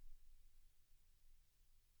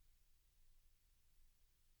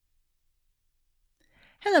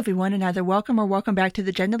Hello, everyone, and either welcome or welcome back to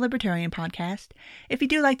the Gender Libertarian Podcast. If you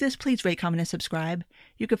do like this, please rate, comment, and subscribe.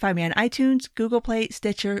 You can find me on iTunes, Google Play,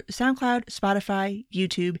 Stitcher, SoundCloud, Spotify,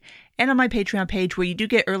 YouTube, and on my Patreon page where you do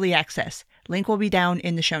get early access. Link will be down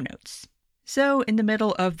in the show notes. So, in the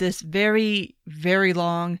middle of this very, very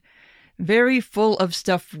long, very full of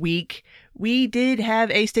stuff week, we did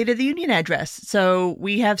have a State of the Union address. So,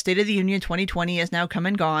 we have State of the Union 2020 is now come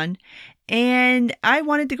and gone. And I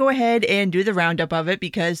wanted to go ahead and do the roundup of it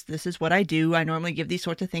because this is what I do. I normally give these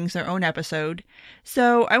sorts of things their own episode.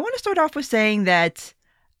 So I want to start off with saying that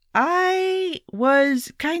I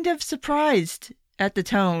was kind of surprised at the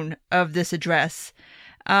tone of this address.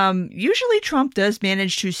 Usually Trump does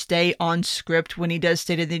manage to stay on script when he does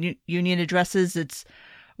State of the Union addresses. It's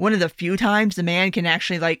one of the few times the man can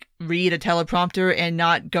actually read a teleprompter and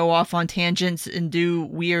not go off on tangents and do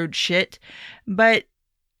weird shit. But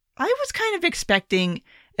I was kind of expecting,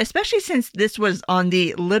 especially since this was on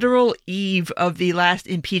the literal eve of the last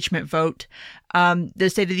impeachment vote. The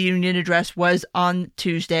State of the Union address was on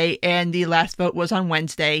Tuesday and the last vote was on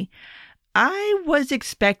Wednesday. I was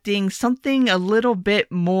expecting something a little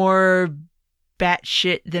bit more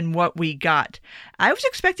batshit than what we got. I was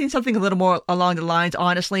expecting something a little more along the lines,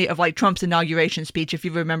 honestly, of Trump's inauguration speech, if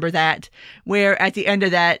you remember that, where at the end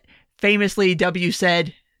of that, famously, W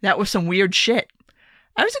said, "That was some weird shit."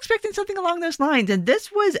 I was expecting something along those lines, and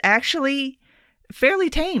this was actually fairly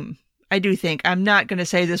tame, I do think. I'm not going to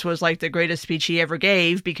say this was the greatest speech he ever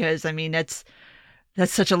gave, because, that's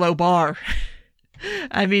such a low bar.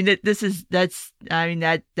 That's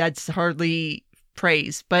hardly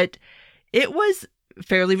praise, but it was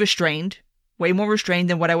fairly restrained, way more restrained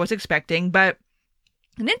than what I was expecting. But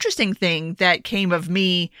an interesting thing that came of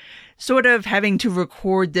me sort of having to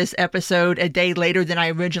record this episode a day later than I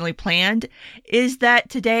originally planned is that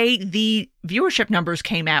today the viewership numbers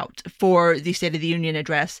came out for the State of the Union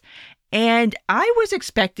address. And I was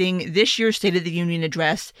expecting this year's State of the Union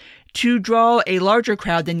address to draw a larger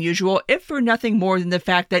crowd than usual, if for nothing more than the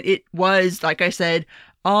fact that it was, like I said,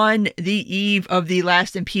 on the eve of the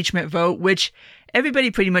last impeachment vote, which everybody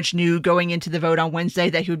pretty much knew going into the vote on Wednesday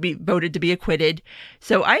that he would be voted to be acquitted.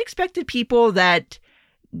 So I expected people that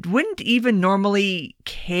wouldn't even normally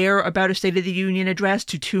care about a State of the Union address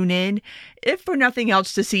to tune in, if for nothing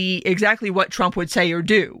else to see exactly what Trump would say or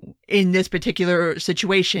do in this particular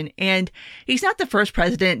situation. And he's not the first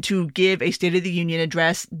president to give a State of the Union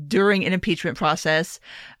address during an impeachment process.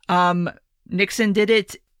 Nixon did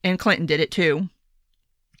it and Clinton did it too.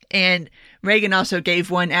 And Reagan also gave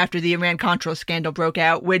one after the Iran-Contra scandal broke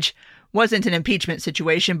out, which wasn't an impeachment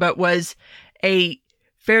situation, but was a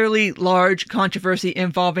fairly large controversy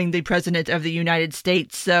involving the President of the United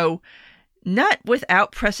States. So not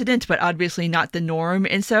without precedent, but obviously not the norm.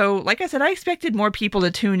 And so, like I said, I expected more people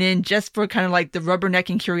to tune in just for kind of the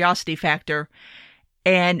rubbernecking curiosity factor.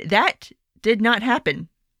 And that did not happen.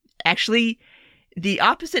 Actually, the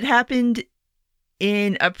opposite happened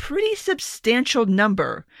in a pretty substantial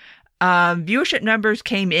number. Viewership numbers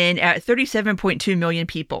came in at 37.2 million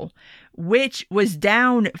people, which was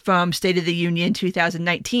down from State of the Union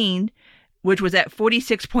 2019, which was at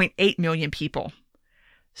 46.8 million people.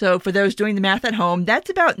 So for those doing the math at home, that's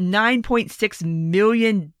about 9.6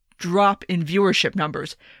 million drop in viewership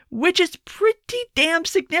numbers, which is pretty damn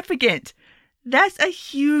significant. That's a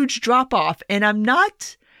huge drop off, and I'm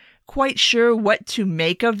not quite sure what to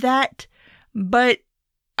make of that, but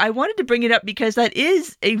I wanted to bring it up because that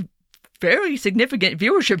is a very significant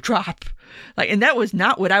viewership drop. And that was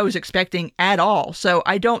not what I was expecting at all. So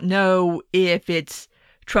I don't know if it's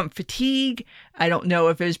Trump fatigue. I don't know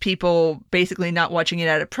if it's people basically not watching it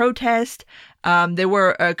out of protest. There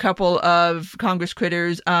were a couple of Congress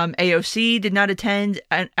critters. AOC did not attend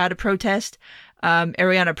out of protest.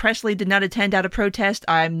 Ariana Presley did not attend out of protest.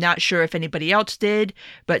 I'm not sure if anybody else did,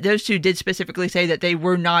 but those two did specifically say that they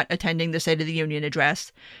were not attending the State of the Union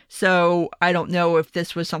address. So I don't know if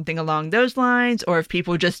this was something along those lines or if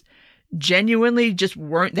people just genuinely just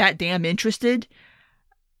weren't that damn interested.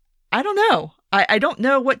 I don't know. I don't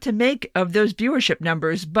know what to make of those viewership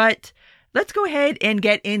numbers, but let's go ahead and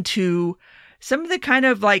get into some of the kind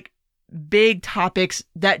of big topics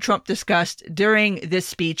that Trump discussed during this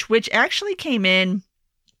speech, which actually came in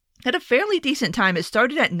at a fairly decent time. It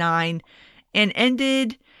started at 9 and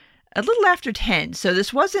ended a little after 10. So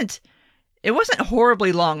it wasn't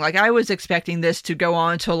horribly long. I was expecting this to go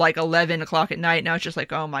on till 11 o'clock at night, and I was just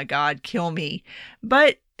oh my God, kill me.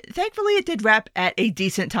 But thankfully it did wrap at a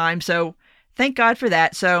decent time, so thank God for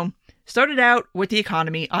that. So started out with the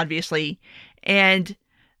economy, obviously, and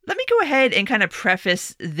let me go ahead and kind of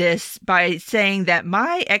preface this by saying that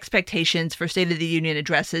my expectations for State of the Union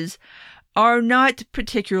addresses are not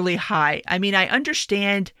particularly high. I mean, I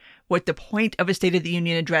understand what the point of a State of the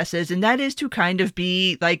Union address is, and that is to kind of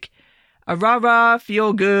be like a rah-rah,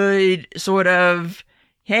 feel-good sort of,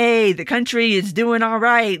 hey, the country is doing all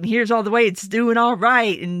right, and here's all the way it's doing all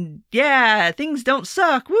right, and yeah, things don't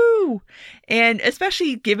suck, woo! And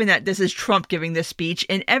especially given that this is Trump giving this speech,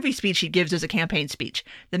 and every speech he gives is a campaign speech.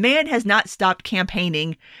 The man has not stopped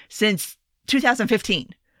campaigning since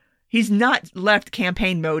 2015. He's not left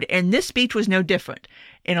campaign mode, and this speech was no different.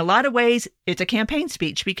 In a lot of ways, it's a campaign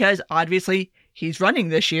speech because obviously he's running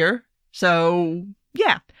this year. So,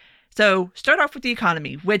 yeah. So, start off with the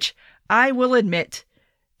economy, which I will admit,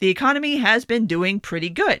 the economy has been doing pretty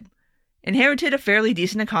good. Inherited a fairly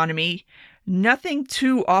decent economy. Nothing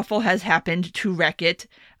too awful has happened to wreck it.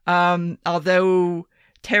 Although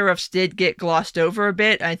tariffs did get glossed over a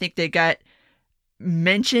bit. I think they got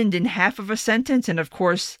mentioned in half of a sentence, and of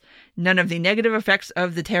course none of the negative effects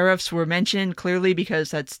of the tariffs were mentioned, clearly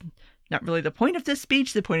because that's not really the point of this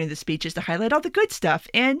speech. The point of the speech is to highlight all the good stuff,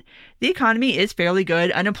 and the economy is fairly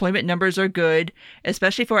good. Unemployment numbers are good,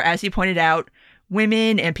 especially for, as he pointed out,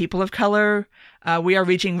 women and people of color. We are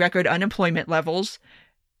reaching record unemployment levels,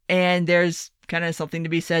 and there's kind of something to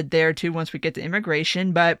be said there too once we get to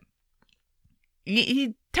immigration, but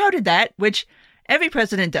he touted that, which every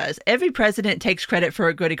president does. Every president takes credit for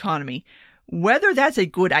a good economy. Whether that's a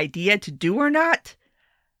good idea to do or not,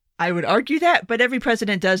 I would argue that, but every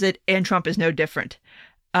president does it, and Trump is no different.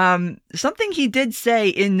 Something he did say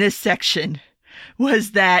in this section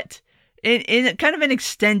was that, in kind of an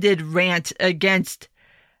extended rant against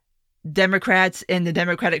Democrats in the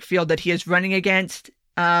Democratic field that he is running against,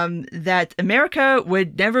 that America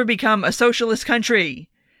would never become a socialist country.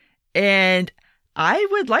 And I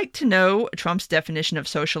would like to know Trump's definition of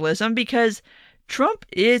socialism, because Trump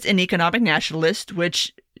is an economic nationalist,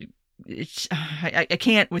 which I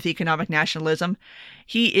can't with economic nationalism.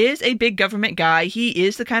 He is a big government guy. He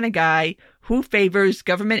is the kind of guy who favors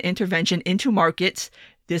government intervention into markets.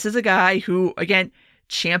 This is a guy who, again,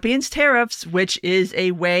 champions tariffs, which is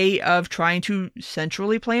a way of trying to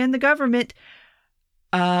centrally plan the government.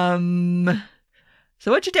 So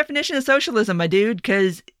what's your definition of socialism, my dude?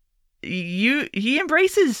 Because he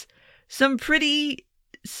embraces some pretty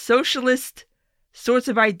socialist sorts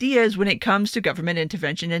of ideas when it comes to government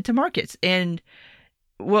intervention into markets. And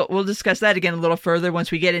we'll discuss that again a little further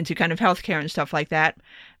once we get into kind of healthcare and stuff like that.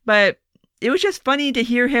 But it was just funny to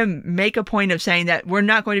hear him make a point of saying that we're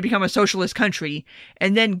not going to become a socialist country,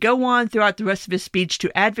 and then go on throughout the rest of his speech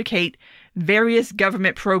to advocate various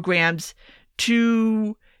government programs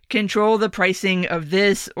to control the pricing of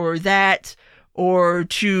this or that, or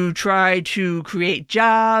to try to create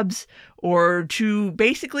jobs, or to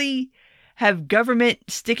basically have government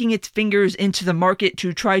sticking its fingers into the market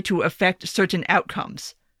to try to affect certain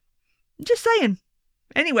outcomes. Just saying.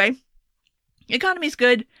 Anyway, economy's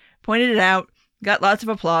good. Pointed it out. Got lots of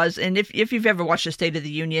applause. And if you've ever watched a State of the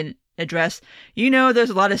Union address, you know there's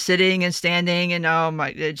a lot of sitting and standing, and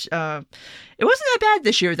it wasn't that bad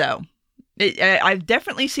this year, though. I've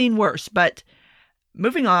definitely seen worse. But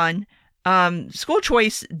moving on. School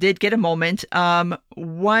choice did get a moment. Not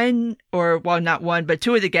one, but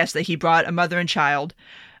two of the guests that he brought, a mother and child,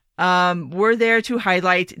 were there to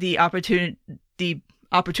highlight the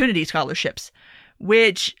opportunity scholarships,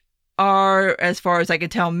 which are, as far as I can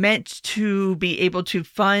tell, meant to be able to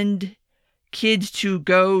fund kids to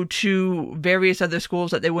go to various other schools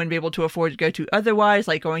that they wouldn't be able to afford to go to otherwise,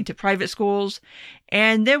 like going to private schools.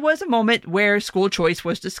 And there was a moment where school choice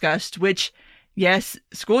was discussed, which, yes,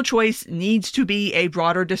 school choice needs to be a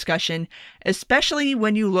broader discussion, especially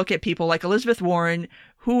when you look at people like Elizabeth Warren,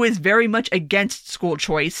 who is very much against school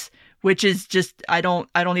choice, which is just, I don't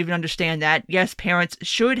even understand that. Yes, parents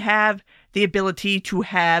should have the ability to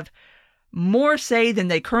have more say than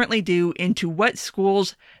they currently do into what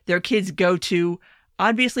schools their kids go to.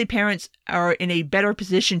 Obviously, parents are in a better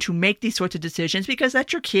position to make these sorts of decisions because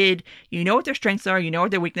that's your kid. You know what their strengths are. You know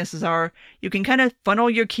what their weaknesses are. You can kind of funnel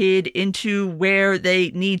your kid into where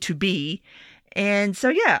they need to be. And so,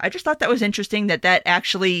 yeah, I just thought that was interesting that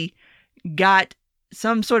actually got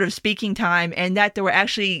some sort of speaking time, and that there were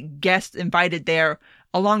actually guests invited there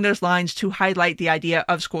along those lines to highlight the idea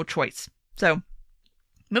of school choice. So,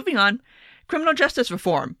 moving on, criminal justice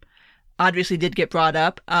reform obviously did get brought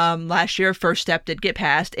up. Last year, First Step did get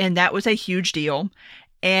passed, and that was a huge deal.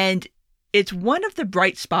 And it's one of the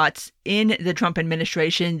bright spots in the Trump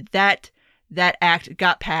administration that act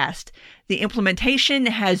got passed. The implementation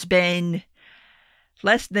has been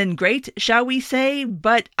less than great, shall we say,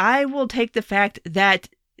 but I will take the fact that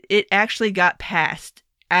it actually got passed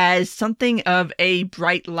as something of a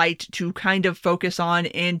bright light to kind of focus on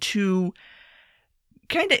and to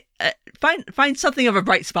kind of find something of a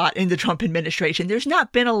bright spot in the Trump administration. There's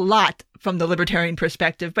not been a lot from the libertarian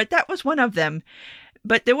perspective, but that was one of them.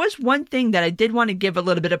 But there was one thing that I did want to give a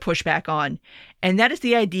little bit of pushback on, and that is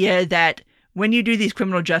the idea that when you do these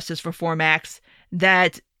criminal justice reform acts,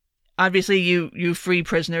 that obviously you free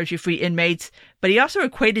prisoners, you free inmates, but he also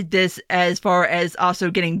equated this as far as also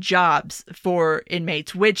getting jobs for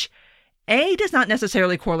inmates, which A, does not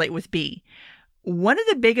necessarily correlate with B. One of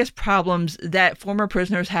the biggest problems that former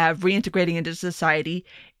prisoners have reintegrating into society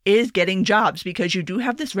is getting jobs, because you do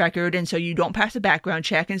have this record, and so you don't pass a background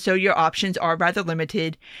check, and so your options are rather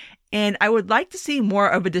limited. And I would like to see more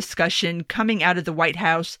of a discussion coming out of the White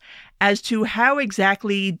House as to how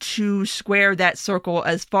exactly to square that circle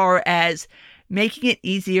as far as making it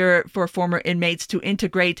easier for former inmates to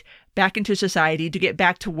integrate back into society, to get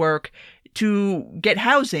back to work, to get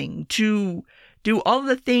housing, to do all of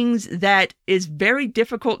the things that is very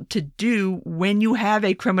difficult to do when you have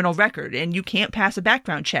a criminal record and you can't pass a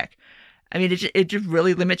background check. I mean, it just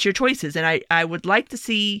really limits your choices. And I would like to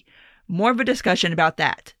see more of a discussion about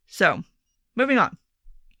that. So, moving on.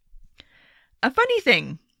 A funny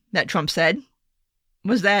thing that Trump said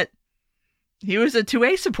was that he was a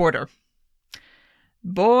 2A supporter.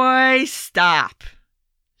 Boy, stop.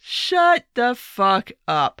 Shut the fuck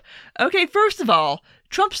up. Okay, first of all,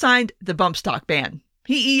 Trump signed the bump stock ban.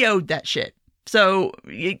 He EO'd that shit. So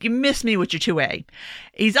you miss me with your 2A.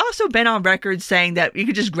 He's also been on record saying that you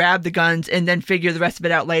could just grab the guns and then figure the rest of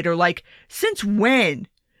it out later. Like, since when?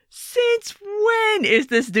 Since when is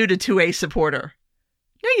this dude a 2A supporter?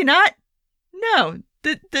 No, you're not. No,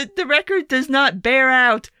 the record does not bear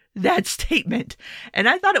out that statement. And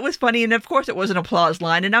I thought it was funny, and of course it was an applause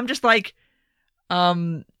line, and I'm just like,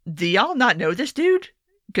 do y'all not know this dude?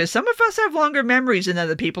 Because some of us have longer memories than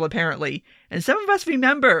other people, apparently. And some of us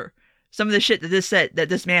remember some of the shit that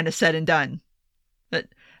this man has said and done. But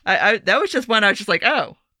that was just one I was just like,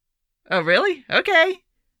 oh, really? Okay.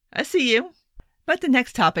 I see you. But the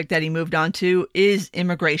next topic that he moved on to is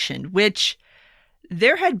immigration, which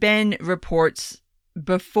there had been reports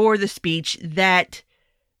before the speech that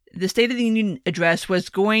the State of the Union address was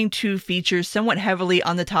going to feature somewhat heavily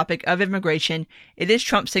on the topic of immigration. It is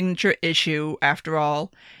Trump's signature issue, after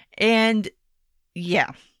all. And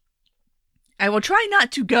yeah, I will try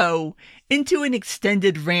not to go into an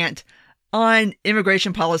extended rant on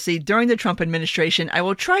immigration policy during the Trump administration. I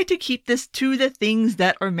will try to keep this to the things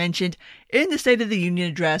that are mentioned in the State of the Union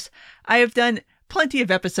address. I have done plenty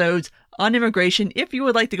of episodes on immigration if you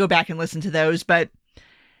would like to go back and listen to those. But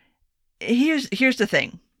here's the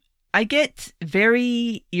thing. I get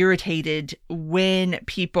very irritated when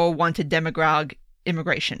people want to demagogue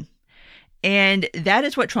immigration. And that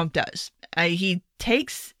is what Trump does. He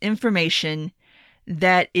takes information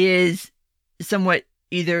that is somewhat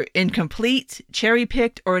either incomplete,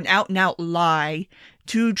 cherry-picked, or an out-and-out lie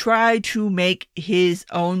to try to make his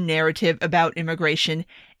own narrative about immigration.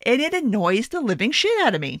 And it annoys the living shit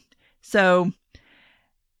out of me. So,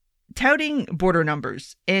 touting border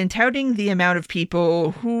numbers and touting the amount of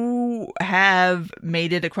people who have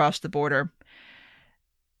made it across the border.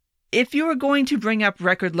 If you are going to bring up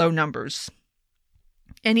record low numbers,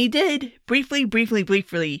 and he did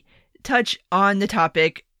briefly touch on the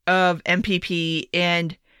topic of MPP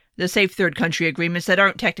and the safe third country agreements that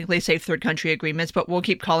aren't technically safe third country agreements, but we'll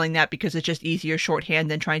keep calling that because it's just easier shorthand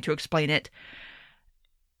than trying to explain it.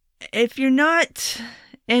 If you're not...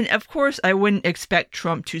 And of course, I wouldn't expect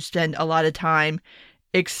Trump to spend a lot of time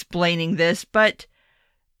explaining this, but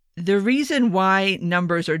the reason why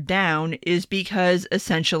numbers are down is because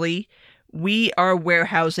essentially we are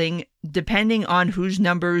warehousing, depending on whose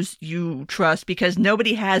numbers you trust, because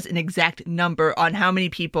nobody has an exact number on how many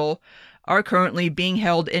people are currently being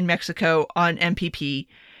held in Mexico on MPP,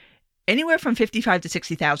 anywhere from 55 to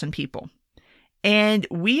 60,000 people. And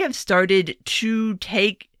we have started to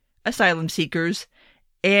take asylum seekers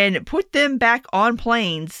and put them back on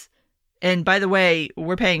planes. And by the way,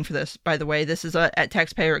 we're paying for this. By the way, this is at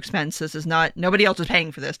taxpayer expense. This is not, nobody else is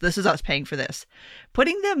paying for this. This is us paying for this.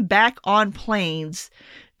 Putting them back on planes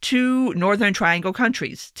to Northern Triangle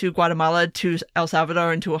countries, to Guatemala, to El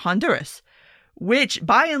Salvador, and to Honduras, which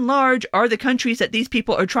by and large are the countries that these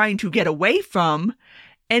people are trying to get away from.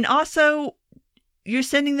 And also, you're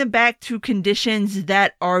sending them back to conditions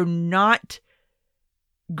that are not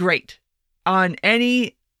great on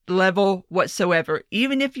any level whatsoever,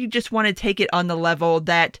 even if you just want to take it on the level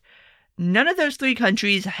that none of those three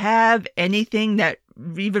countries have anything that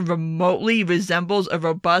even remotely resembles a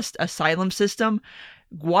robust asylum system.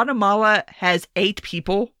 Guatemala has 8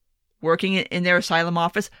 people working in their asylum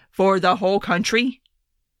office for the whole country.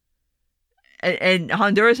 And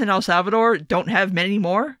Honduras and El Salvador don't have many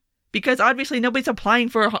more, because obviously nobody's applying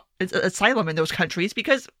for asylum in those countries,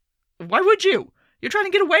 because why would you? You're trying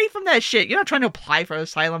to get away from that shit. You're not trying to apply for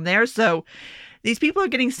asylum there. So these people are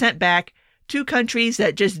getting sent back to countries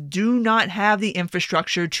that just do not have the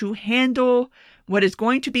infrastructure to handle what is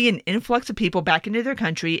going to be an influx of people back into their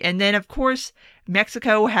country. And then, of course,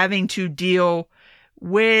 Mexico having to deal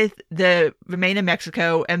with the Remain in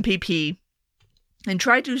Mexico, MPP, and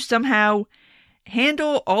try to somehow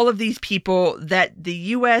handle all of these people that the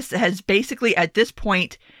U.S. has basically at this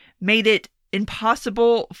point made it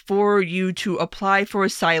impossible for you to apply for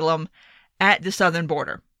asylum at the southern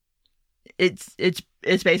border. It's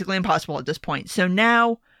basically impossible at this point. So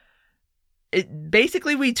now,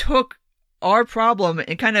 we took our problem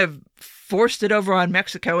and kind of forced it over on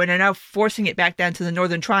Mexico and are now forcing it back down to the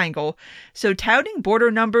Northern Triangle. So touting border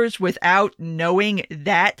numbers without knowing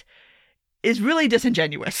that is really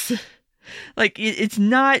disingenuous. Like, it's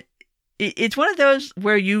not, it's one of those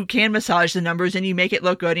where you can massage the numbers and you make it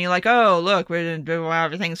look good and you're like, oh, look,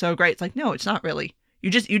 everything's so great. It's like, no, it's not really. You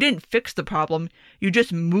didn't fix the problem. You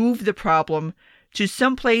just moved the problem to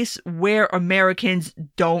someplace where Americans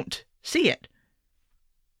don't see it.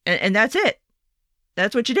 And that's it.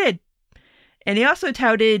 That's what you did. And he also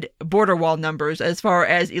touted border wall numbers as far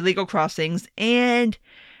as illegal crossings. And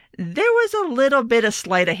there was a little bit of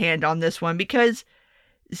sleight of hand on this one, because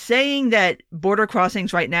saying that border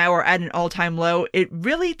crossings right now are at an all-time low, it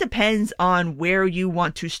really depends on where you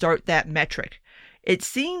want to start that metric. It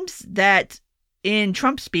seems that in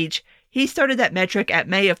Trump's speech, he started that metric at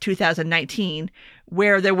May of 2019,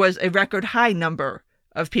 where there was a record high number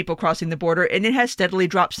of people crossing the border, and it has steadily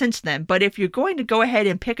dropped since then. But if you're going to go ahead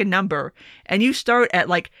and pick a number, and you start at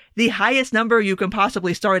like the highest number you can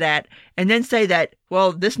possibly start at, and then say that,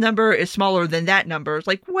 well, this number is smaller than that number, it's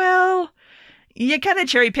like, well, you kind of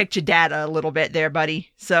cherry picked your data a little bit there,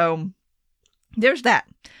 buddy. So there's that.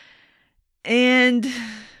 And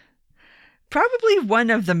probably one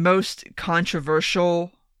of the most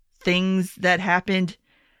controversial things that happened,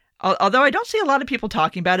 although I don't see a lot of people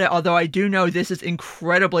talking about it, although I do know this is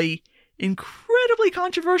incredibly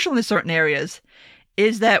controversial in certain areas,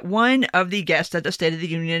 is that one of the guests at the State of the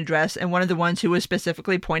Union address, and one of the ones who was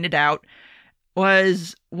specifically pointed out,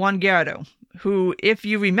 was Juan Guaido, who, if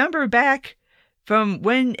you remember back from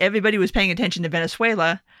when everybody was paying attention to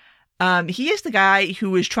Venezuela, he is the guy who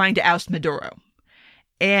was trying to oust Maduro.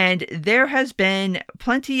 And there has been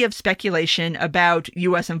plenty of speculation about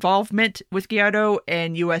U.S. involvement with Guaido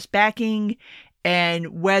and U.S. backing,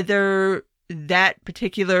 and whether that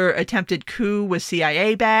particular attempted coup was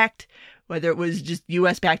CIA-backed, whether it was just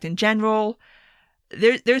U.S.-backed in general.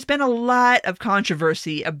 There's been a lot of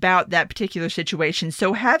controversy about that particular situation.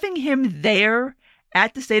 So having him there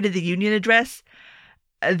at the State of the Union address,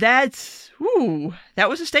 that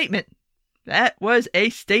was a statement. That was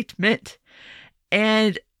a statement.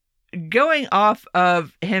 And going off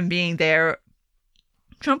of him being there,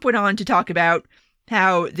 Trump went on to talk about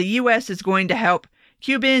how the U.S. is going to help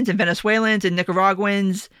Cubans and Venezuelans and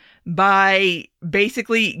Nicaraguans by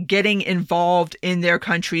basically getting involved in their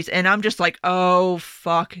countries. And I'm just like, oh,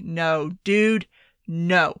 fuck no, dude,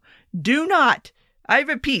 no. Do not, I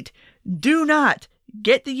repeat, do not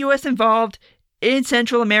get the U.S. involved in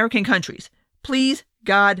Central American countries. Please,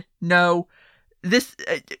 God, no. This,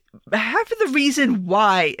 half of the reason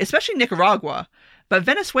why, especially Nicaragua, but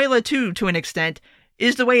Venezuela too, to an extent,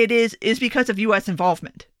 is the way it is because of U.S.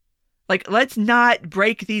 involvement. Like, let's not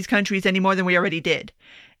break these countries any more than we already did.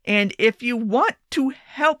 And if you want to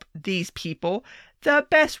help these people, the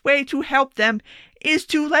best way to help them is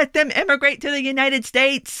to let them immigrate to the United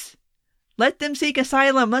States. Let them seek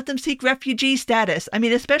asylum. Let them seek refugee status. I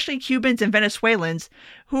mean, especially Cubans and Venezuelans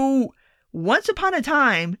who, once upon a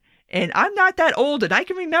time, and I'm not that old and I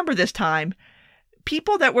can remember this time,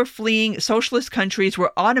 people that were fleeing socialist countries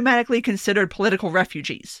were automatically considered political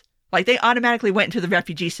refugees. Like, they automatically went into the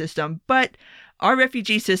refugee system. But our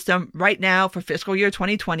refugee system right now for fiscal year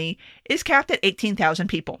 2020 is capped at 18,000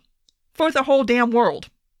 people for the whole damn world.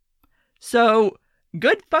 So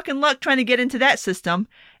good fucking luck trying to get into that system.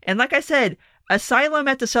 And like I said, asylum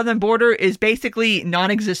at the southern border is basically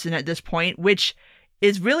non-existent at this point, which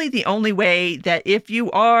is really the only way that if you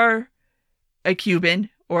are a Cuban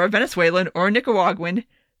or a Venezuelan or a Nicaraguan,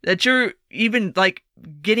 that you're even like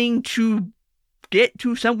getting to get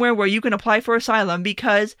to somewhere where you can apply for asylum,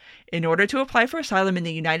 because in order to apply for asylum in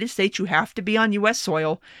the United States, you have to be on U.S.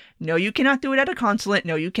 soil. No, you cannot do it at a consulate.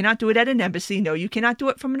 No, you cannot do it at an embassy. No, you cannot do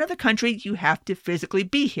it from another country. You have to physically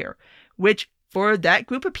be here, which for that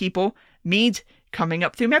group of people means coming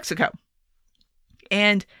up through Mexico.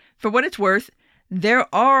 And for what it's worth, there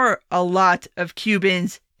are a lot of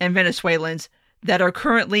Cubans and Venezuelans that are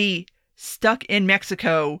currently stuck in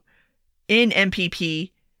Mexico in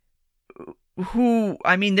MPP who,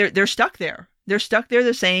 I mean, they're stuck there. They're stuck there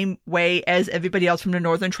the same way as everybody else from the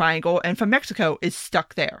Northern Triangle and from Mexico is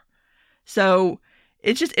stuck there. So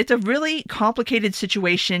it's a really complicated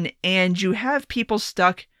situation, and you have people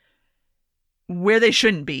stuck where they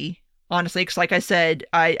shouldn't be, honestly, because like I said,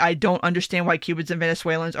 I don't understand why Cubans and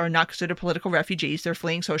Venezuelans are not considered political refugees. They're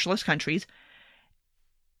fleeing socialist countries.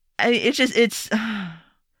 It's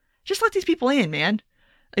just let these people in, man.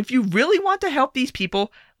 If you really want to help these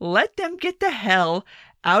people, let them get the hell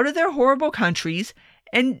out of their horrible countries,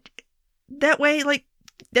 and that way, like,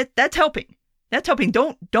 that's helping. That's helping.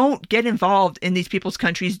 Don't get involved in these people's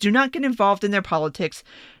countries. Do not get involved in their politics.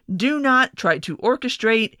 Do not try to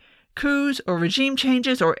orchestrate coups or regime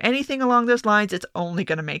changes or anything along those lines. It's only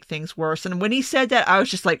going to make things worse. And when he said that, I was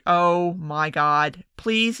just like, oh my God,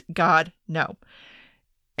 please, God, no.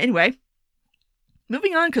 Anyway,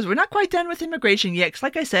 moving on, because we're not quite done with immigration yet. Because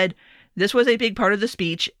like I said, this was a big part of the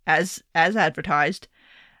speech as advertised.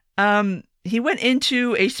 He went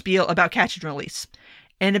into a spiel about catch and release.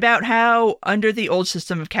 And about how under the old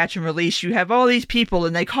system of catch and release, you have all these people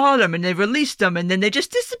and they caught them and they released them and then they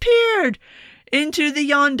just disappeared into the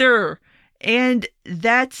yonder. And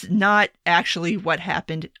that's not actually what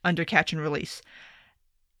happened under catch and release.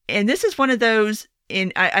 And this is one of those,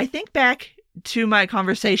 I think back to my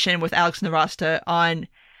conversation with Alex Nowrasteh on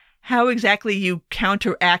how exactly you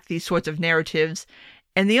counteract these sorts of narratives.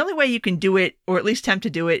 And the only way you can do it, or at least attempt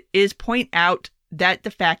to do it, is point out that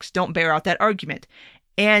the facts don't bear out that argument.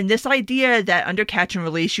 And this idea that under catch and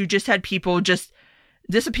release, you just had people just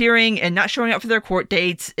disappearing and not showing up for their court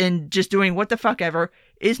dates and just doing what the fuck ever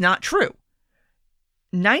is not true.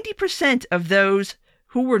 90% of those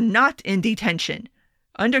who were not in detention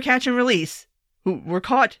under catch and release, who were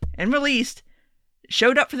caught and released,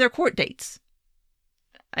 showed up for their court dates.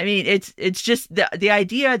 I mean, it's just the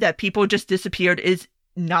idea that people just disappeared is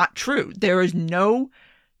not true. There is no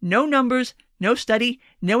numbers, no study,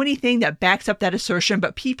 no anything that backs up that assertion,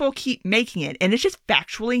 but people keep making it, and it's just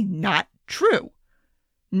factually not true.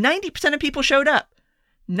 90% of people showed up.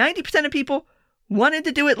 90% of people wanted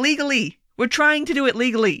to do it legally, were trying to do it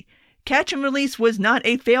legally. Catch and release was not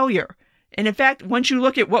a failure. And in fact, once you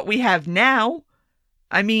look at what we have now,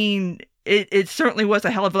 I mean, it certainly was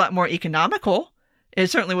a hell of a lot more economical. It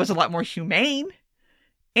certainly was a lot more humane.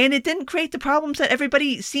 And it didn't create the problems that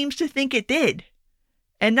everybody seems to think it did.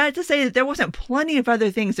 And not to say that there wasn't plenty of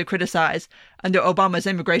other things to criticize under Obama's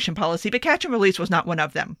immigration policy, but catch and release was not one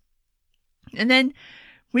of them. And then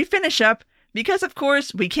we finish up because, of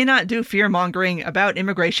course, we cannot do fear-mongering about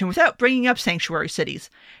immigration without bringing up sanctuary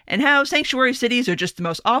cities and how sanctuary cities are just the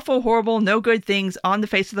most awful, horrible, no good things on the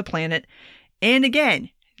face of the planet. And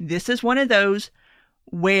again, this is one of those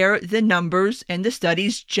where the numbers and the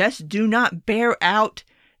studies just do not bear out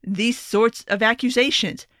these sorts of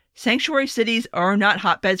accusations. Sanctuary cities are not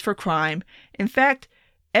hotbeds for crime. In fact,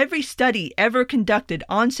 every study ever conducted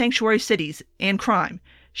on sanctuary cities and crime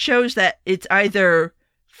shows that it's either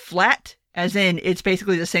flat, as in it's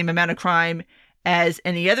basically the same amount of crime as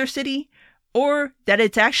any other city, or that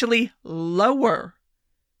it's actually lower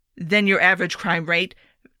than your average crime rate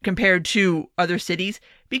compared to other cities.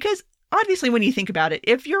 Because obviously when you think about it,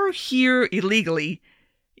 if you're here illegally,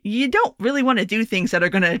 you don't really want to do things that are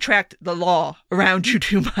going to attract the law around you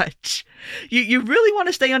too much. You really want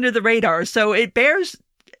to stay under the radar. So it bears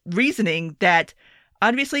reasoning that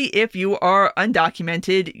obviously if you are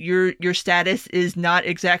undocumented, your status is not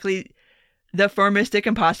exactly the firmest it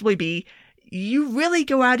can possibly be. You really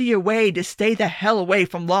go out of your way to stay the hell away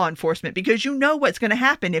from law enforcement because you know what's going to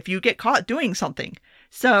happen if you get caught doing something.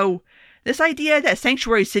 So this idea that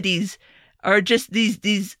sanctuary cities are just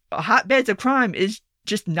these hotbeds of crime is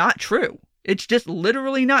just not true. It's just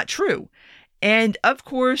literally not true. And of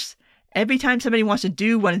course, every time somebody wants to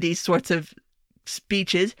do one of these sorts of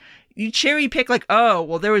speeches, you cherry pick like, oh,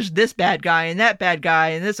 well, there was this bad guy and that bad guy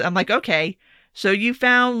and this. I'm like, okay, so you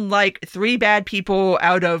found like 3 bad people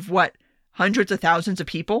out of what, hundreds of thousands of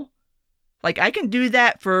people? Like, I can do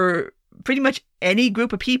that for pretty much any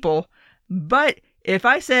group of people. But if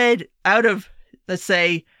I said out of, let's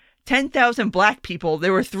say, 10,000 black people,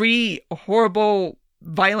 there were 3 horrible,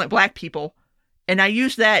 violent black people, and I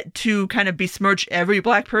use that to kind of besmirch every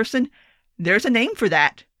black person, there's a name for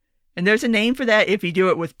that. And there's a name for that if you do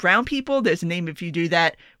it with brown people. There's a name if you do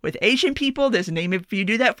that with Asian people. There's a name if you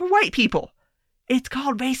do that for white people. It's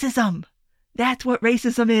called racism. That's what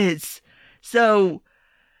racism is. So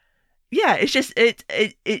yeah, it's just, it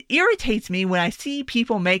irritates me when I see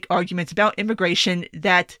people make arguments about immigration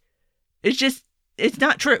that it's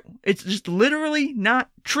not true. It's just literally not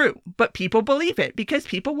true. But people believe it because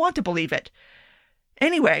people want to believe it.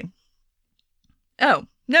 Anyway. Oh,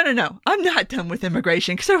 no. I'm not done with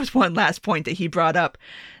immigration because there was one last point that he brought up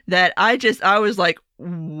that I was like,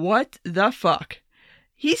 what the fuck?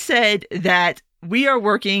 He said that we are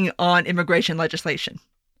working on immigration legislation.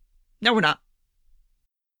 No, we're not.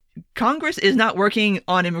 Congress is not working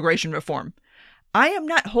on immigration reform. I am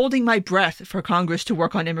not holding my breath for Congress to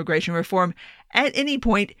work on immigration reform at any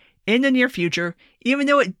point in the near future, even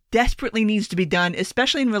though it desperately needs to be done,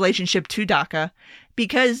 especially in relationship to DACA,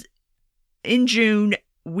 because in June,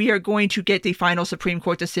 we are going to get the final Supreme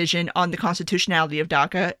Court decision on the constitutionality of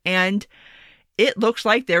DACA, and it looks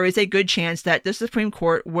like there is a good chance that the Supreme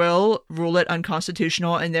Court will rule it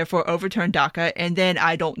unconstitutional and therefore overturn DACA, and then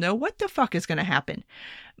I don't know what the fuck is going to happen.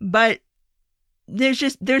 But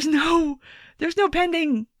there's no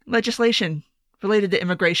pending legislation related to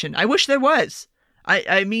immigration. I wish there was.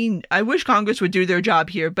 I mean, I wish Congress would do their job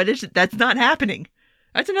here, but that's not happening.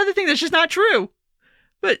 That's another thing that's just not true.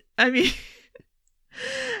 But, I mean,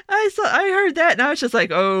 I heard that and I was just like,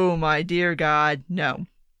 oh my dear God, no.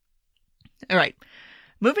 All right,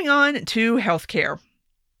 moving on to healthcare.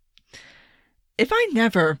 If I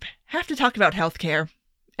never have to talk about healthcare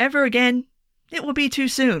ever again, it will be too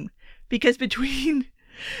soon, because between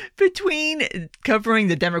covering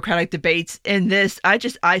the Democratic debates and this,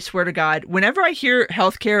 I swear to God, whenever I hear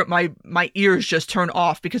healthcare, my ears just turn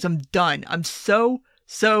off because I'm done. I'm so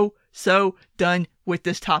done with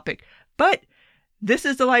this topic. But this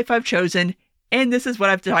is the life I've chosen, and this is what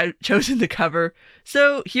I've chosen to cover.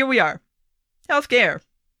 So here we are. Healthcare.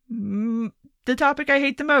 The topic I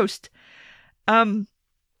hate the most. Trump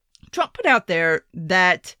put out there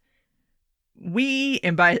that we,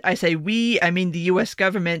 and by I say we, I mean the U.S.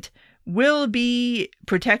 government, will be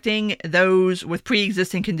protecting those with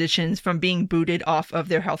pre-existing conditions from being booted off of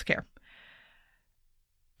their healthcare.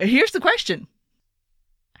 Here's the question.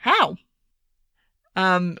 How?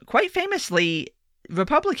 Quite famously,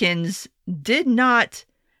 Republicans did not,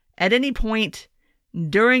 at any point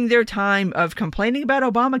during their time of complaining about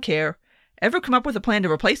Obamacare, ever come up with a plan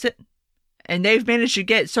to replace it. And they've managed to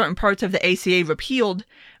get certain parts of the ACA repealed,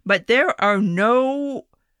 but there are no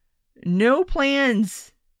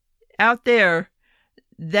plans out there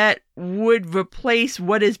that would replace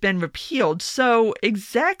what has been repealed. So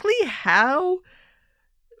exactly how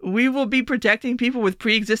we will be protecting people with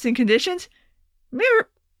pre-existing conditions?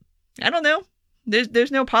 I don't know.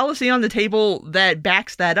 There's no policy on the table that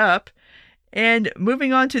backs that up. And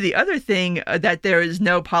moving on to the other thing that there is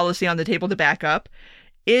no policy on the table to back up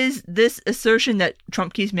is this assertion that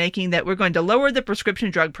Trump keeps making that we're going to lower the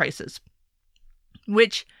prescription drug prices,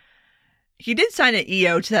 which he did sign an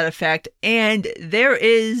EO to that effect. And there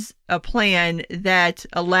is a plan that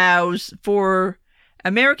allows for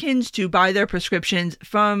Americans to buy their prescriptions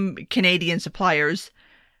from Canadian suppliers.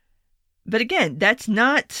 But again, that's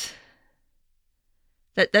not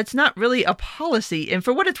really a policy. And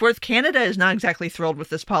for what it's worth, Canada is not exactly thrilled with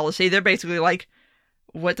this policy. They're basically like,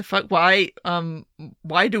 what the fuck? Why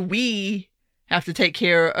do we have to take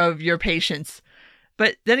care of your patients?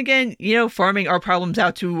 But then again, farming our problems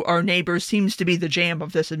out to our neighbors seems to be the jam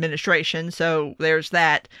of this administration. So there's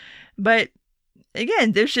that. But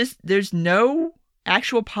again, there's no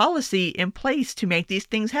actual policy in place to make these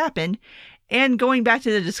things happen. And going back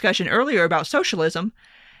to the discussion earlier about socialism,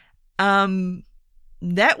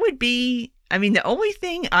 that would be, the only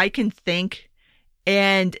thing I can think,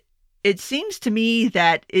 and it seems to me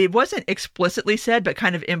that it wasn't explicitly said, but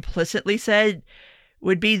kind of implicitly said,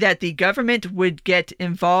 would be that the government would get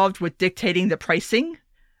involved with dictating the pricing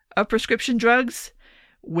of prescription drugs,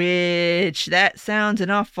 which that sounds an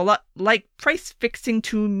awful lot like price fixing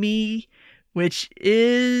to me, which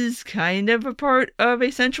is kind of a part of a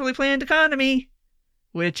centrally planned economy,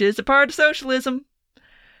 which is a part of socialism.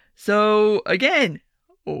 So again,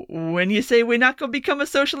 when you say we're not going to become a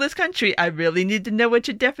socialist country, I really need to know what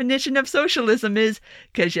your definition of socialism is,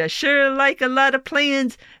 because you sure like a lot of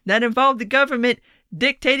plans that involve the government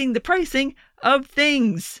dictating the pricing of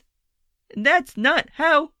things. That's not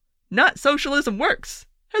how socialism works.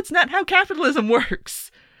 That's not how capitalism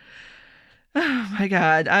works. Oh my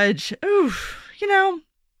God.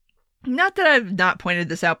 Not that I've not pointed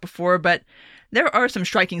this out before, but there are some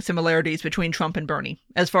striking similarities between Trump and Bernie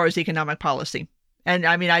as far as economic policy. And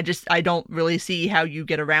I don't really see how you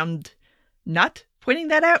get around not pointing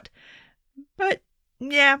that out. But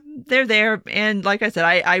yeah, they're there. And like I said,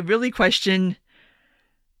 I really question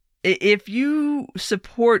if you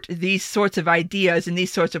support these sorts of ideas and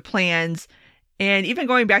these sorts of plans, and even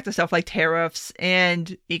going back to stuff like tariffs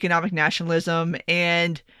and economic nationalism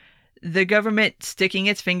and the government sticking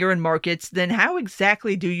its finger in markets, then how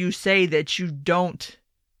exactly do you say that you don't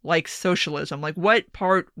like socialism? Like what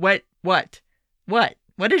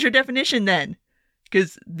is your definition then?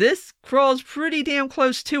 Because this crawls pretty damn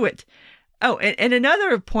close to it. Oh, and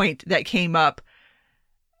another point that came up,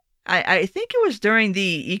 I think it was during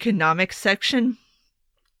the economics section,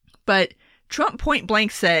 but Trump point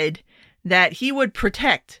blank said that he would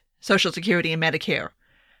protect Social Security and Medicare,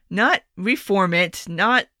 not reform it,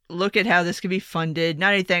 not look at how this could be funded,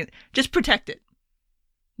 not anything, just protect it.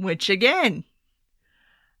 Which again,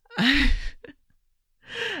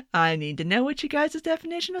 I need to know what you guys'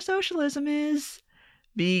 definition of socialism is,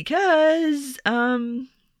 because,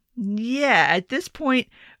 yeah, at this point,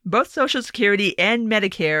 both Social Security and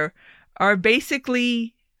Medicare are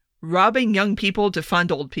basically robbing young people to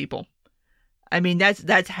fund old people. I mean,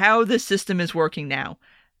 that's how the system is working now.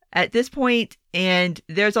 At this point, and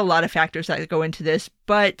there's a lot of factors that go into this,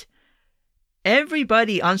 but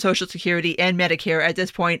everybody on Social Security and Medicare at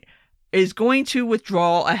this point is going to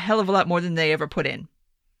withdraw a hell of a lot more than they ever put in.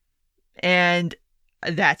 And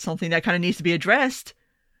that's something that kind of needs to be addressed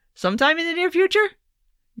sometime in the near future.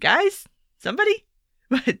 Guys, somebody?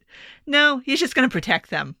 But no, he's just going to protect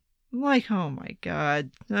them. I'm like, oh my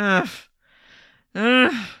God.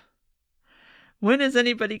 When is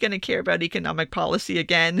anybody going to care about economic policy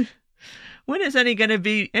again? When is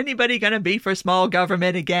anybody going to be for small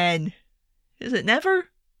government again? Is it never?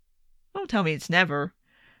 Don't tell me it's never.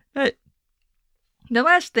 But the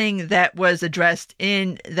last thing that was addressed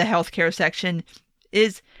in the healthcare section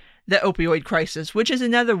is the opioid crisis, which is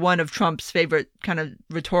another one of Trump's favorite kind of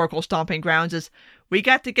rhetorical stomping grounds, is we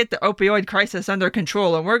got to get the opioid crisis under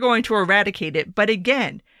control and we're going to eradicate it. But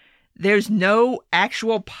again, there's no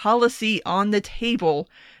actual policy on the table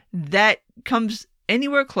that comes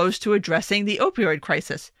anywhere close to addressing the opioid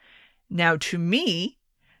crisis. Now, to me,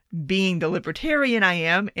 being the libertarian I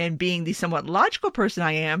am and being the somewhat logical person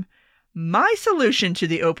I am, my solution to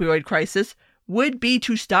the opioid crisis would be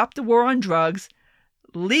to stop the war on drugs,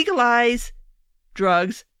 legalize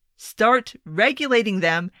drugs, start regulating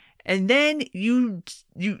them, and then you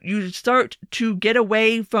start to get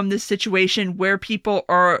away from this situation where people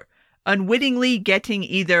are unwittingly getting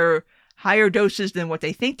either higher doses than what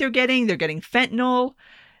they think they're getting fentanyl,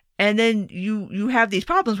 and then you have these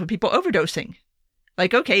problems with people overdosing.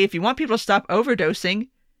 Like, okay, if you want people to stop overdosing,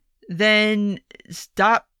 then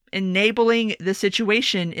stop enabling the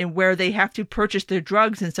situation in where they have to purchase their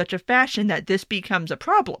drugs in such a fashion that this becomes a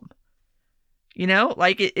problem. You know,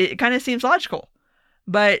 like it kind of seems logical.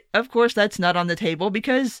 But of course that's not on the table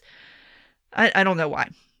because I don't know why.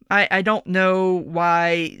 I don't know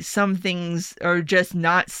why some things are just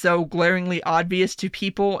not so glaringly obvious to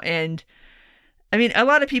people. And I mean, a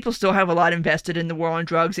lot of people still have a lot invested in the war on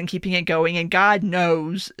drugs and keeping it going. And God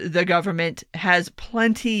knows the government has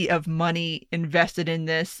plenty of money invested in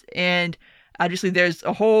this. And obviously there's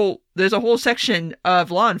a whole section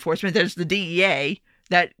of law enforcement. There's the DEA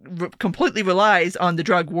that completely relies on the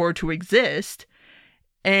drug war to exist.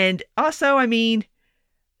 And also, I mean,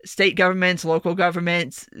 state governments, local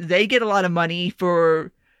governments, they get a lot of money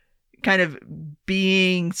for kind of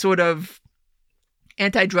being sort of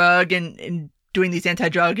anti-drug and doing these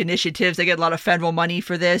anti-drug initiatives. They get a lot of federal money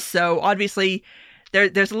for this. So obviously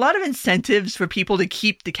there's a lot of incentives for people to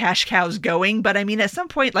keep the cash cows going. But I mean, at some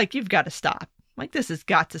point, like, you've got to stop. Like, this has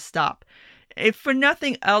got to stop. If for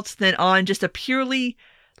nothing else than on just a purely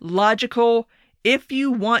logical, if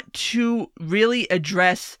you want to really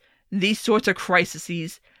address these sorts of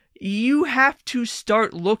crises, you have to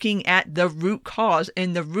start looking at the root cause,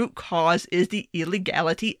 and the root cause is the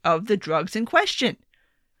illegality of the drugs in question.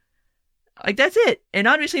 Like, that's it. And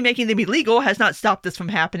obviously making them illegal has not stopped this from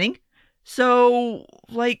happening. So,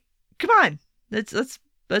 like, come on. Let's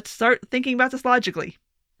start thinking about this logically.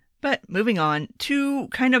 But moving on to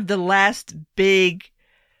kind of the last big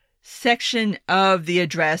section of the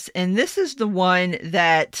address, and this is the one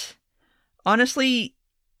that, honestly,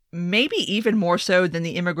 maybe even more so than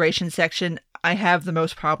the immigration section, I have the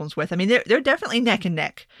most problems with. I mean, they're definitely neck and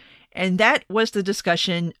neck. And that was the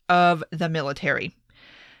discussion of the military.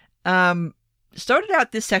 Started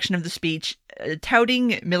out this section of the speech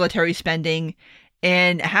touting military spending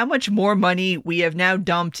and how much more money we have now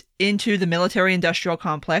dumped into the military-industrial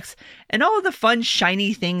complex and all of the fun,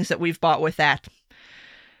 shiny things that we've bought with that.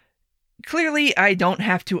 Clearly, I don't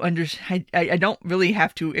really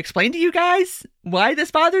have to explain to you guys why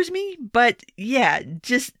this bothers me, but yeah,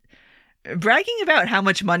 just bragging about how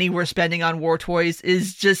much money we're spending on war toys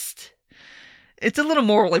is just, it's a little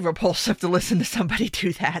morally repulsive to listen to somebody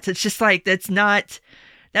do that. It's just like, that's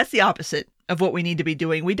the opposite of what we need to be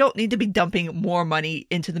doing. We don't need to be dumping more money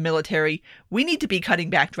into the military. We need to be cutting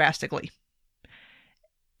back drastically.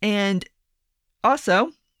 And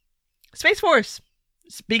also, Space Force.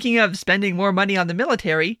 Speaking of spending more money on the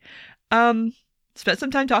military, spent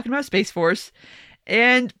some time talking about Space Force,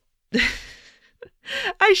 and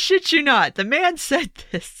I shit you not, the man said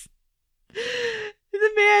this.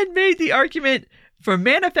 The man made the argument for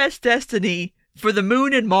Manifest Destiny for the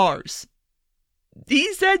moon and Mars.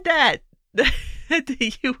 He said that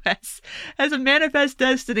the U.S. has a Manifest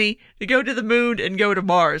Destiny to go to the moon and go to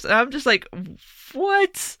Mars. And I'm just like,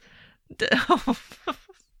 what?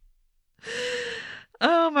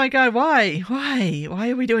 Oh my God, why? Why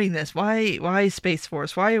are we doing this? Why Space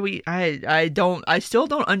Force? Why are we, I still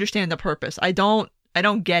don't understand the purpose. I don't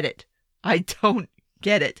get it. I don't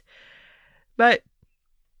get it. But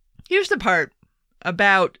here's the part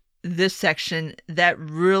about this section that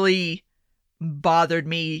really bothered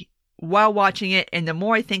me while watching it, and the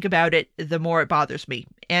more I think about it, the more it bothers me.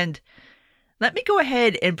 And let me go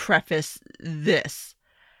ahead and preface this.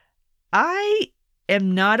 I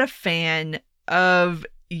am not a fan of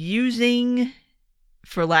using,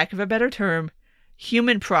 for lack of a better term,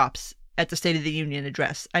 human props at the State of the Union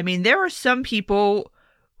address. I mean, there are some people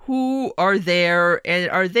who are there and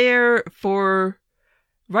are there for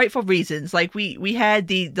rightful reasons. Like we had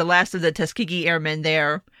the last of the Tuskegee Airmen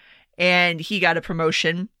there, and he got a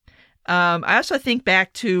promotion. I also think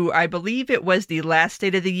back to, I believe it was the last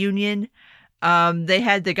State of the Union. They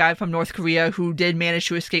had the guy from North Korea who did manage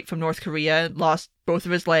to escape from North Korea, lost both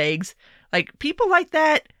of his legs. Like, people like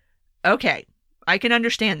that, okay, I can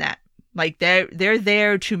understand that. Like, they're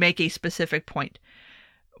there to make a specific point.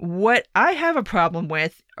 What I have a problem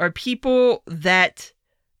with are people that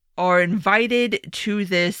are invited to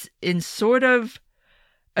this in sort of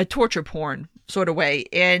a torture porn sort of way.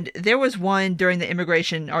 And there was one during the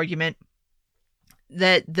immigration argument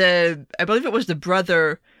that I believe it was the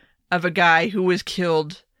brother of a guy who was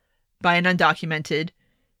killed by an undocumented.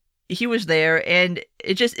 He was there, and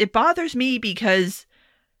it bothers me because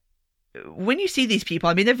when you see these people,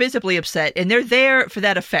 I mean, they're visibly upset, and they're there for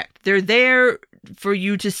that effect. They're there for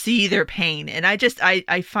you to see their pain. And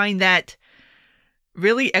I find that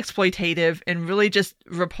really exploitative and really just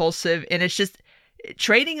repulsive. And it's just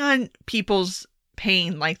trading on people's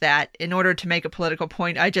pain like that in order to make a political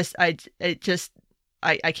point. I can't.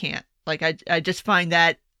 Like, I just find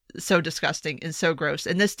that so disgusting and so gross.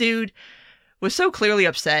 And this dude was so clearly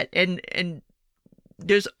upset, and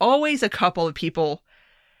there's always a couple of people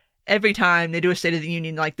every time they do a State of the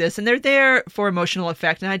Union like this, and they're there for emotional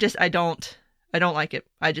effect, and I don't like it.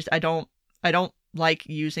 I don't like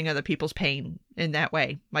using other people's pain in that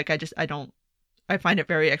way. Like, I find it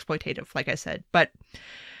very exploitative, like I said. But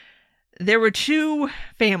there were two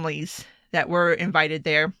families that were invited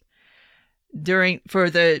there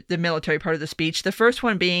for the military part of the speech. The first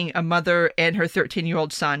one being a mother and her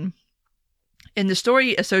 13-year-old son. And the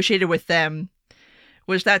story associated with them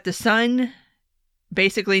was that the son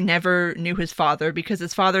basically never knew his father because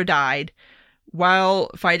his father died while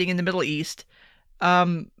fighting in the Middle East.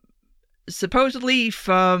 Supposedly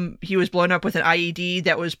he was blown up with an IED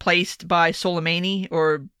that was placed by Soleimani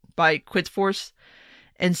or by Quds Force.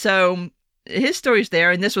 And so his story's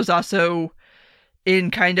there. And this was also in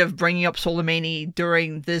kind of bringing up Soleimani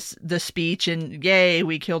during the speech, and yay,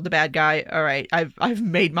 we killed the bad guy. All right, I've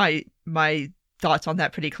made my thoughts on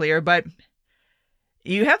that pretty clear. But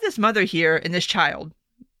you have this mother here and this child,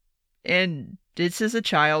 and this is a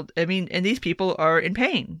child. I mean, and these people are in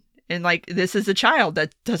pain, and like, this is a child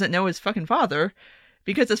that doesn't know his fucking father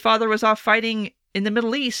because his father was off fighting in the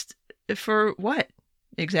Middle East for what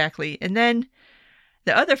exactly? And then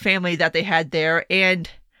the other family that they had there, and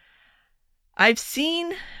I've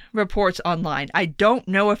seen reports online. I don't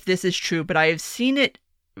know if this is true, but I have seen it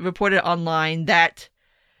reported online that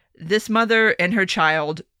this mother and her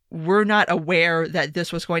child were not aware that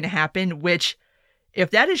this was going to happen, which,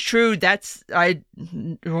 if that is true,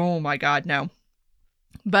 oh my God, no.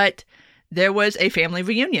 But there was a family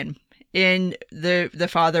reunion, and the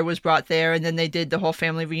father was brought there, and then they did the whole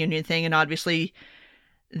family reunion thing, and obviously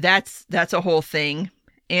that's a whole thing.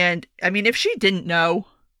 And I mean, if she didn't know,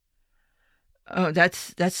 oh,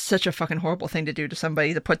 that's such a fucking horrible thing to do to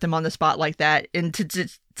somebody, to put them on the spot like that, and to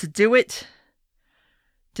do it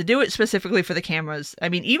specifically for the cameras. I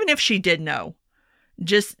mean, even if she did know,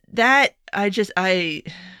 just that, I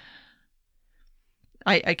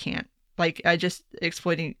can't. Like,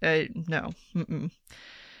 exploiting, no. Mm-mm.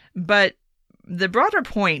 But the broader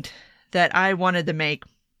point that I wanted to make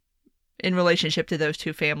in relationship to those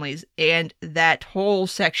two families and that whole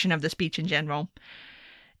section of the speech in general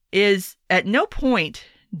is at no point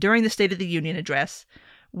during the State of the Union address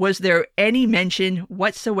was there any mention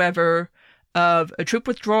whatsoever of a troop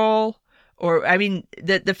withdrawal, or, I mean,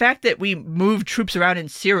 the fact that we moved troops around in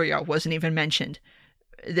Syria wasn't even mentioned.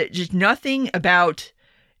 Just nothing about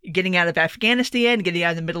getting out of Afghanistan, getting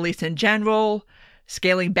out of the Middle East in general,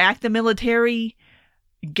 scaling back the military,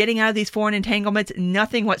 getting out of these foreign entanglements,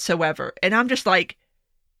 nothing whatsoever. And I'm just like,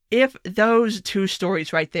 if those two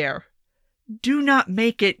stories right there do not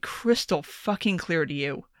make it crystal fucking clear to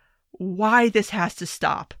you why this has to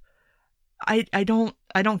stop, I don't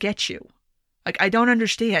get you. Like, I don't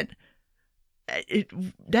understand.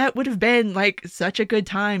 That would have been like such a good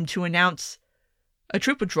time to announce a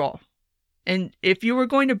troop withdrawal. And if you were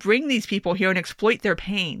going to bring these people here and exploit their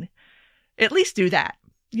pain, at least do that.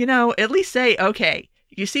 You know, at least say, okay,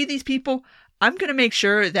 you see these people, I'm going to make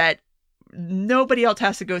sure that nobody else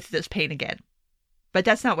has to go through this pain again. But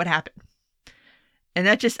that's not what happened. And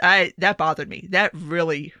that bothered me. That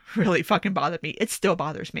really, really fucking bothered me. It still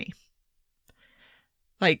bothers me.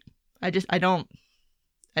 Like, I don't.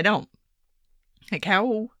 Like,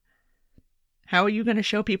 how are you going to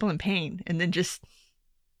show people in pain and then just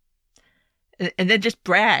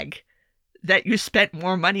brag that you spent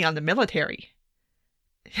more money on the military?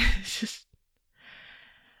 It's just,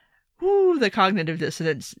 the cognitive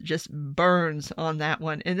dissonance just burns on that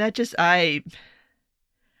one. And that just, a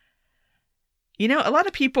lot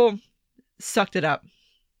of people sucked it up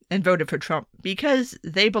and voted for Trump because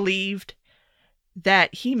they believed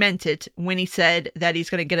that he meant it when he said that he's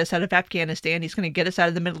going to get us out of Afghanistan, he's going to get us out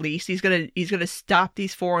of the Middle East, he's going to stop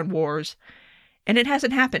these foreign wars. And it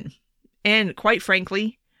hasn't happened. And quite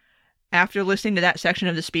frankly, after listening to that section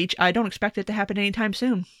of the speech, I don't expect it to happen anytime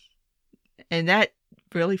soon. And that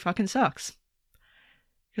really fucking sucks.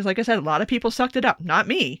 Because like I said, a lot of people sucked it up. Not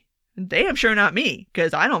me. Damn sure not me.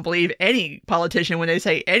 Because I don't believe any politician when they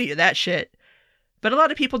say any of that shit. But a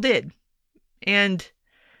lot of people did. And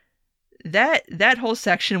that whole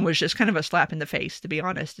section was just kind of a slap in the face, to be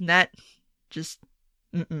honest. And that just,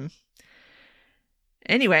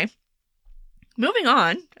 Anyway, moving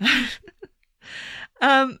on.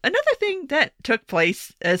 Another thing that took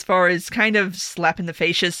place as far as kind of slap in the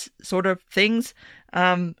face sort of things,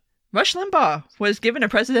 Rush Limbaugh was given a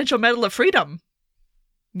Presidential Medal of Freedom.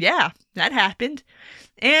 Yeah, that happened.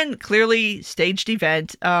 And clearly staged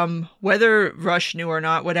event, whether Rush knew or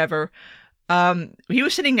not, whatever. He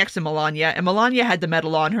was sitting next to Melania, and Melania had the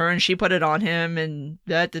medal on her, and she put it on him, and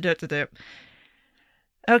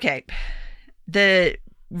Okay. The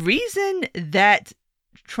reason that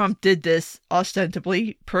Trump did this,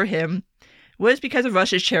 ostensibly, per him, was because of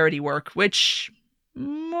Rush's charity work, which,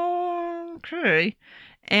 okay.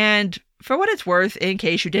 And for what it's worth, in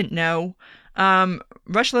case you didn't know,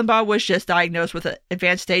 Rush Limbaugh was just diagnosed with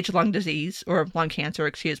advanced stage lung disease, or lung cancer,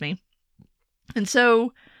 excuse me. And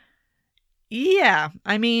so, yeah,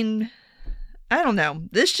 I mean, I don't know.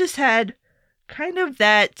 This just had kind of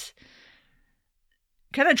that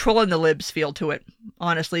kind of trolling the libs feel to it,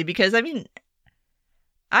 honestly, because, I mean,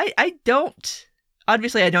 I don't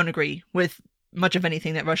agree with much of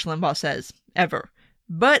anything that Rush Limbaugh says, ever.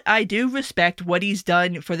 But I do respect what he's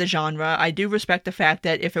done for the genre. I do respect the fact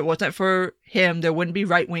that if it wasn't for him, there wouldn't be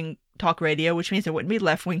right-wing talk radio, which means there wouldn't be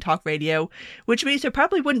left-wing talk radio, which means there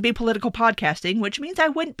probably wouldn't be political podcasting, which means I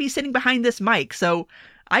wouldn't be sitting behind this mic. So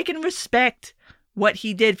I can respect what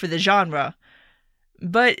he did for the genre.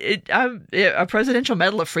 But a Presidential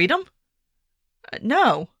Medal of Freedom?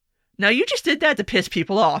 No. No, you just did that to piss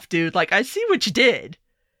people off, dude. Like, I see what you did.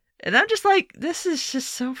 And I'm just like, this is just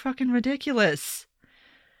so fucking ridiculous.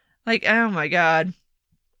 Like, oh my God.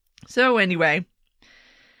 So anyway,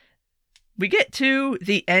 we get to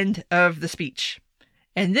the end of the speech.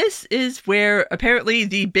 And this is where apparently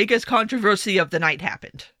the biggest controversy of the night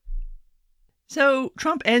happened. So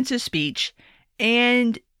Trump ends his speech,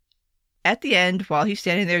 and at the end, while he's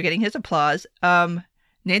standing there getting his applause,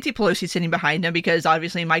 Nancy Pelosi's sitting behind him because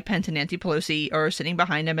obviously Mike Pence and Nancy Pelosi are sitting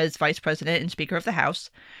behind him as Vice President and Speaker of the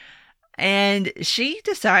House. And she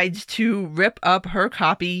decides to rip up her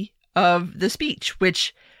copy of the speech,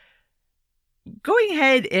 which, going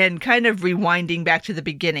ahead and kind of rewinding back to the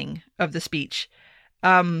beginning of the speech,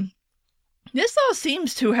 this all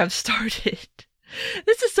seems to have started.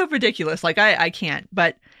 This is so ridiculous. Like, I can't.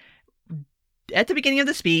 But at the beginning of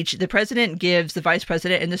the speech, the president gives the vice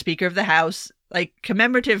president and the Speaker of the House like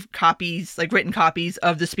commemorative copies, like written copies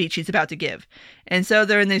of the speech he's about to give. And so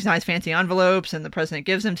they're in these nice fancy envelopes and the president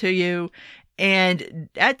gives them to you. And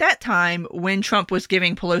at that time, when Trump was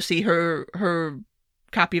giving Pelosi her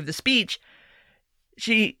copy of the speech,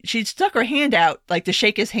 she stuck her hand out, like, to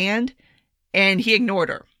shake his hand, and he ignored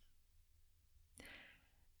her.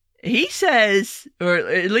 He says, or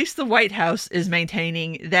at least the White House is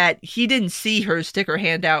maintaining, that he didn't see her stick her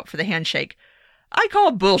hand out for the handshake. I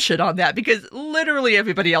call bullshit on that, because literally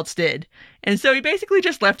everybody else did. And so he basically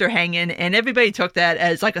just left her hanging, and everybody took that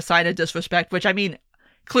as like a sign of disrespect, which, I mean,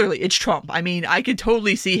 clearly it's Trump. I mean, I could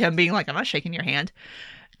totally see him being like, I'm not shaking your hand.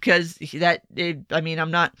 Because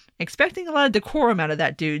I'm not expecting a lot of decorum out of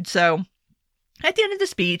that dude. So at the end of the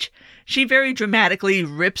speech, she very dramatically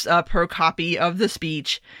rips up her copy of the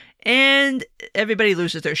speech, and everybody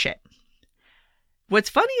loses their shit. What's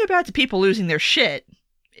funny about the people losing their shit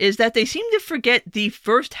is that they seem to forget the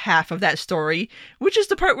first half of that story, which is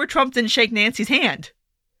the part where Trump didn't shake Nancy's hand.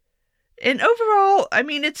 And overall, I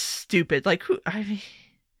mean, it's stupid. Like,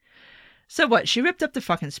 so what? She ripped up the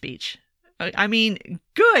fucking speech. I mean,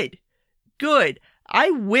 good. I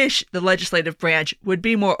wish the legislative branch would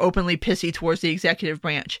be more openly pissy towards the executive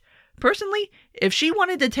branch. Personally, if she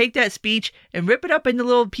wanted to take that speech and rip it up into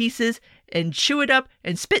little pieces and chew it up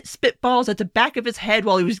and spit spitballs at the back of his head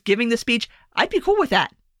while he was giving the speech, I'd be cool with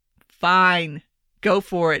that. Fine. Go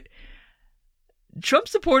for it. Trump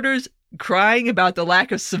supporters crying about the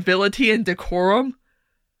lack of civility and decorum?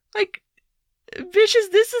 Like, bitches,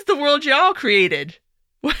 this is the world y'all created.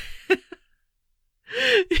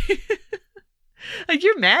 Like,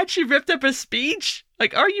 you're mad she ripped up a speech?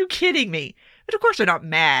 Like, are you kidding me? But of course they're not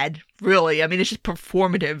mad, really. I mean, it's just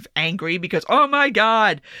performative angry because, oh my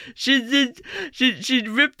God, she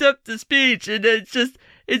ripped up the speech, and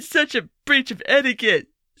it's such a breach of etiquette.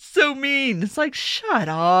 So mean. It's like, shut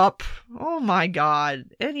up. Oh my God.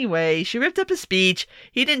 Anyway, she ripped up a speech.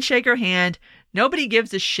 He didn't shake her hand. Nobody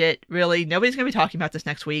gives a shit, really. Nobody's going to be talking about this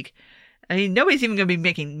next week. I mean, nobody's even going to be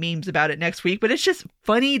making memes about it next week, but it's just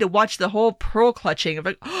funny to watch the whole pearl clutching of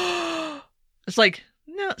like, oh, it's like,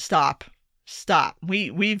 no, stop.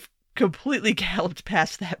 We've completely galloped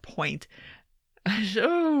past that point.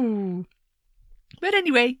 Oh. But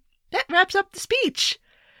anyway, that wraps up the speech.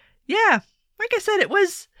 Yeah, like I said, it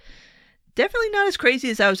was definitely not as crazy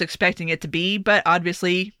as I was expecting it to be, but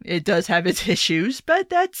obviously it does have its issues, but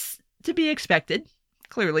that's to be expected,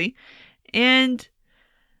 clearly. And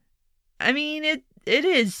I mean, it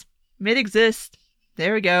is. It exists.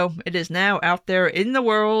 There we go. It is now out there in the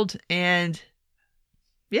world, and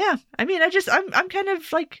yeah, I mean, I'm kind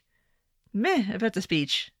of like meh about the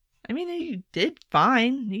speech. I mean, he did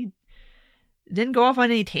fine. He didn't go off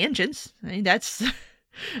on any tangents. I mean, that's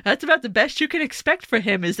about the best you can expect for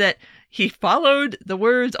him, is that he followed the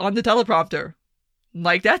words on the teleprompter.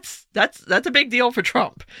 Like, that's a big deal for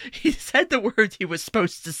Trump. He said the words he was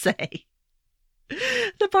supposed to say.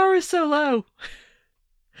 The bar is so low.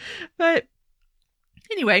 But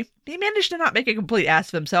anyway, he managed to not make a complete ass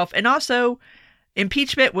of himself. And also,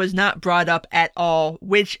 impeachment was not brought up at all,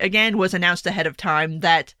 which again was announced ahead of time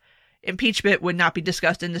that impeachment would not be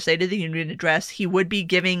discussed in the State of the Union address. He would be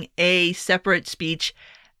giving a separate speech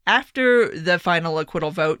after the final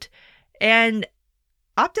acquittal vote. And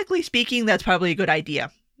optically speaking, that's probably a good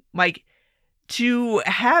idea. Like, to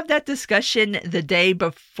have that discussion the day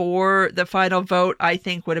before the final vote, I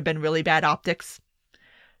think would have been really bad optics.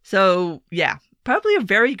 So, yeah, probably a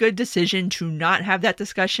very good decision to not have that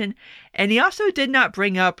discussion. And he also did not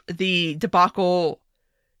bring up the debacle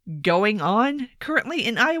going on currently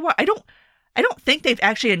in Iowa. I don't think they've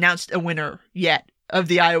actually announced a winner yet of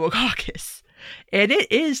the Iowa caucus. And it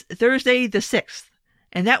is Thursday the 6th.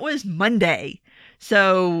 And that was Monday.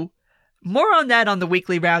 So more on that on the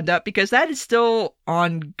weekly roundup, because that is still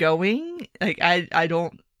ongoing. Like, I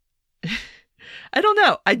don't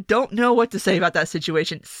know. I don't know what to say about that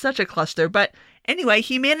situation. It's such a cluster. But anyway,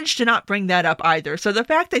 he managed to not bring that up either. So the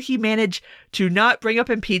fact that he managed to not bring up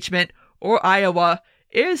impeachment or Iowa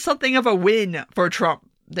is something of a win for Trump.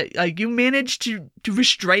 That, like, you managed to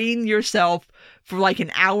restrain yourself for like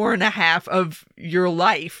an hour and a half of your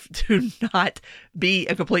life to not be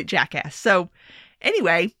a complete jackass. So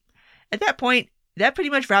anyway, at that point, that pretty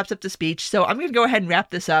much wraps up the speech. So I'm going to go ahead and wrap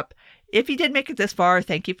this up. If you did make it this far,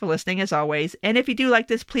 thank you for listening as always. And if you do like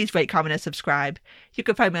this, please rate, comment, and subscribe. You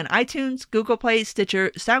can find me on iTunes, Google Play, Stitcher,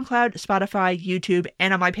 SoundCloud, Spotify, YouTube,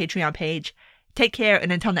 and on my Patreon page. Take care,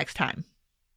 and until next time.